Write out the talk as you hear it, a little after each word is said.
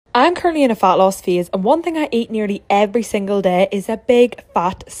I'm currently in a fat loss phase, and one thing I eat nearly every single day is a big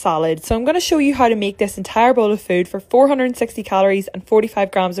fat salad. So I'm going to show you how to make this entire bowl of food for 460 calories and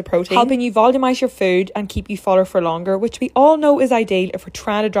 45 grams of protein, helping you volumize your food and keep you fuller for longer, which we all know is ideal if we're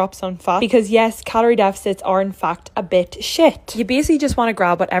trying to drop some fat, because yes, calorie deficits are in fact a bit shit. You basically just want to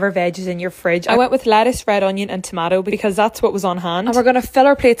grab whatever veg is in your fridge. I went with lettuce, red onion and tomato because that's what was on hand, and we're going to fill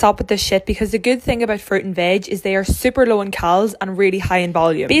our plates up with this shit, because the good thing about fruit and veg is they are super low in calories and really high in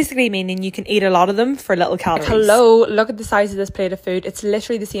volume, basically meaning you can eat a lot of them for little calories. Hello, look at the size of this plate of food. It's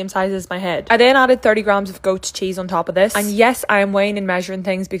literally the same size as my head. I then added 30 grams of goat's cheese on top of this, and yes, I am weighing and measuring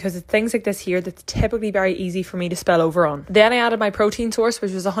things because it's things like this here that's typically very easy for me to spill over on. Then I added my protein source,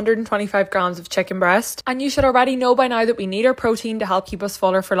 which was 125 grams of chicken breast, and you should already know by now that we need our protein to help keep us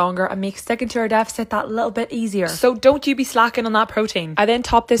fuller for longer and make sticking to our deficit that little bit easier. So don't you be slacking on that protein. I then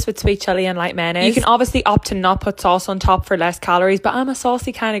topped this with sweet chili and light mayonnaise. You can obviously opt to not put sauce on top for less calories, but I'm a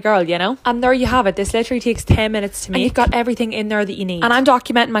saucy kind of girl, you know? And there you have it. This literally takes 10 minutes to make, and you've got everything in there that you need. And I'm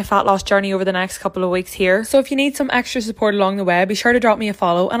documenting my fat loss journey over the next couple of weeks here, so if you need some extra support along the way, be sure to drop me a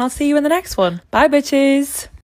follow, and I'll see you in the next one. Bye bitches.